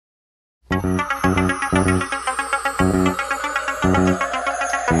Welcome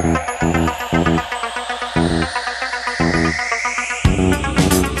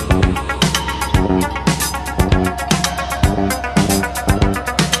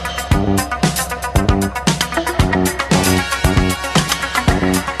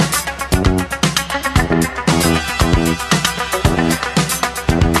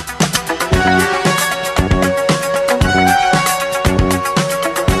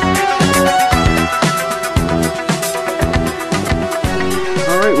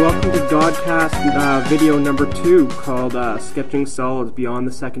to godcast video number 2 called Sketching Solids Beyond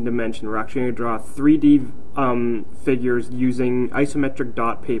the Second Dimension. We're actually going to draw 3D figures using isometric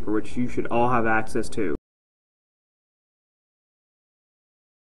dot paper, which you should all have access to.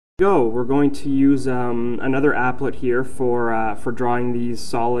 We're going to use another applet here for drawing these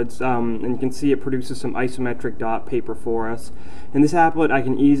solids, and you can see it produces some isometric dot paper for us. And this applet I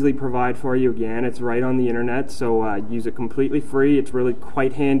can easily provide for you again. It's right on the internet, so use it completely free. It's really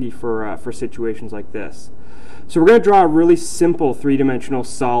quite handy for situations like this. So we're going to draw a really simple three-dimensional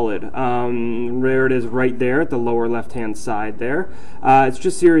solid. There it is right there at the lower left-hand side there. It's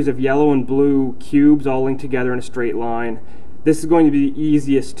just a series of yellow and blue cubes all linked together in a straight line. This is going to be the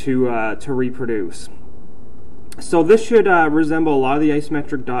easiest to reproduce. So this should resemble a lot of the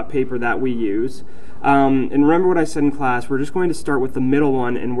isometric dot paper that we use. And remember what I said in class, we're just going to start with the middle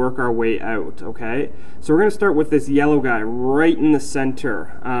one and work our way out, okay? So we're going to start with this yellow guy right in the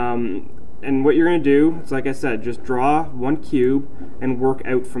center. And what you're going to do is, like I said, just draw one cube and work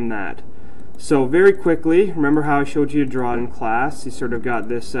out from that. So very quickly, remember how I showed you to draw it in class? You sort of got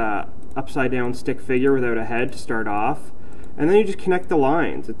this upside down stick figure without a head to start off. And then you just connect the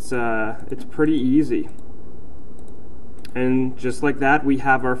lines. It's pretty easy. And just like that, we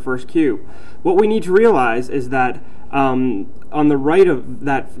have our first cube. What we need to realize is that on the right of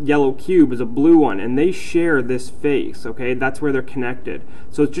that yellow cube is a blue one, and they share this face, okay? That's where they're connected.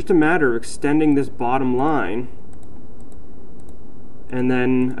 So it's just a matter of extending this bottom line, and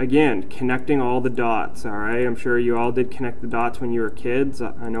then, again, connecting all the dots, all right? I'm sure you all did connect the dots when you were kids.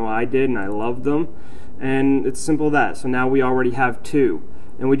 I know I did, and I loved them. And it's simple as that. So now we already have 2.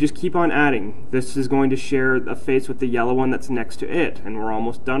 And we just keep on adding. This is going to share a face with the yellow one that's next to it. And we're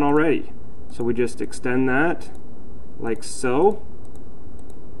almost done already. So we just extend that like so.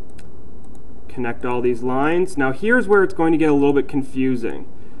 Connect all these lines. Now here's where it's going to get a little bit confusing,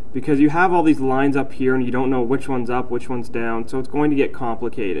 because you have all these lines up here and you don't know which one's up, which one's down, so it's going to get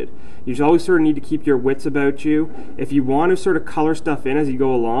complicated. You just always sort of need to keep your wits about you. If you want to sort of color stuff in as you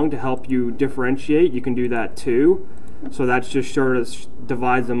go along to help you differentiate, you can do that too. So that's just sort of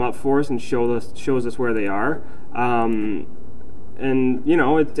divides them up for us and shows us where they are. And you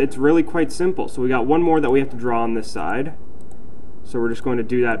know, it's really quite simple. So we got one more that we have to draw on this side. So we're just going to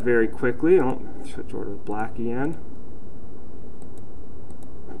do that very quickly. I'll switch over to black again.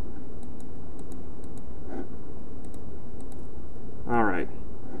 Alright,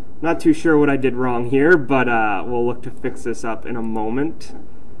 not too sure what I did wrong here, but we'll look to fix this up in a moment.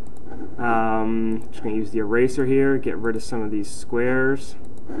 Just going to use the eraser here, get rid of some of these squares.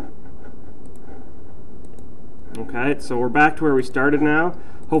 Okay, so we're back to where we started now.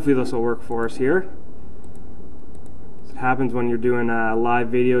 Hopefully this will work for us here. It happens when you're doing live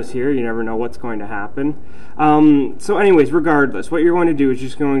videos here, you never know what's going to happen. So anyways, regardless, what you're going to do is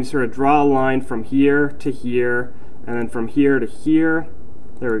just going to sort of draw a line from here to here, and then from here to here.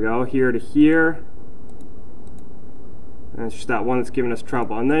 There we go, here to here. And it's just that one that's giving us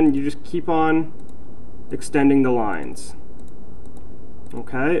trouble. And then you just keep on extending the lines.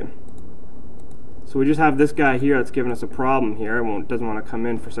 Okay? So we just have this guy here that's giving us a problem here. It doesn't want to come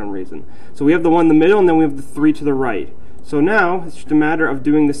in for some reason. So we have the one in the middle, and then we have the 3 to the right. So now it's just a matter of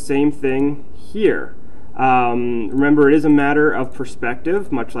doing the same thing here. Remember, it is a matter of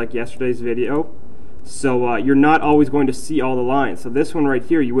perspective, much like yesterday's video. So you're not always going to see all the lines. So this one right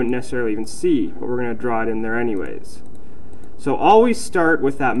here you wouldn't necessarily even see, but we're going to draw it in there anyways. So always start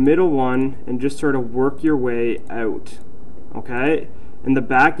with that middle one and just sort of work your way out. Okay? In the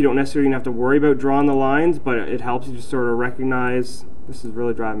back you don't necessarily have to worry about drawing the lines, but it helps you just sort of recognize, this is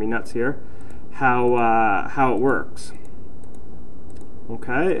really driving me nuts here, how it works.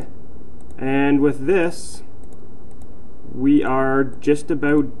 Okay? And with this, we are just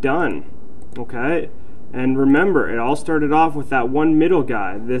about done. Okay, and remember, it all started off with that one middle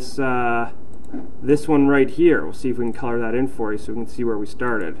guy, this one right here. We'll see if we can color that in for you so we can see where we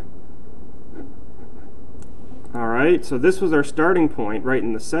started. Alright, so this was our starting point right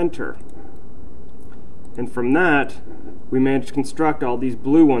in the center. And from that, we managed to construct all these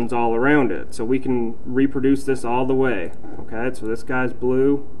blue ones all around it. So we can reproduce this all the way. Okay, so this guy's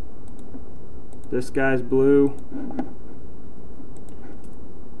blue. This guy's blue.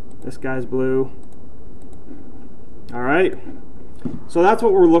 This guy's blue. All right. So that's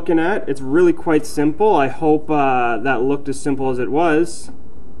what we're looking at. It's really quite simple. I hope that looked as simple as it was.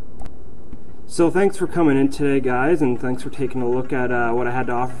 So thanks for coming in today, guys, and thanks for taking a look at what I had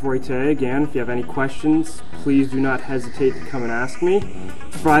to offer for you today. Again, if you have any questions, please do not hesitate to come and ask me.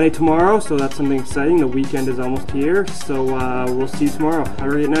 It's Friday tomorrow, so that's something exciting. The weekend is almost here, so we'll see you tomorrow. Have a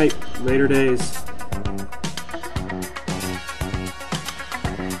great night. Later days.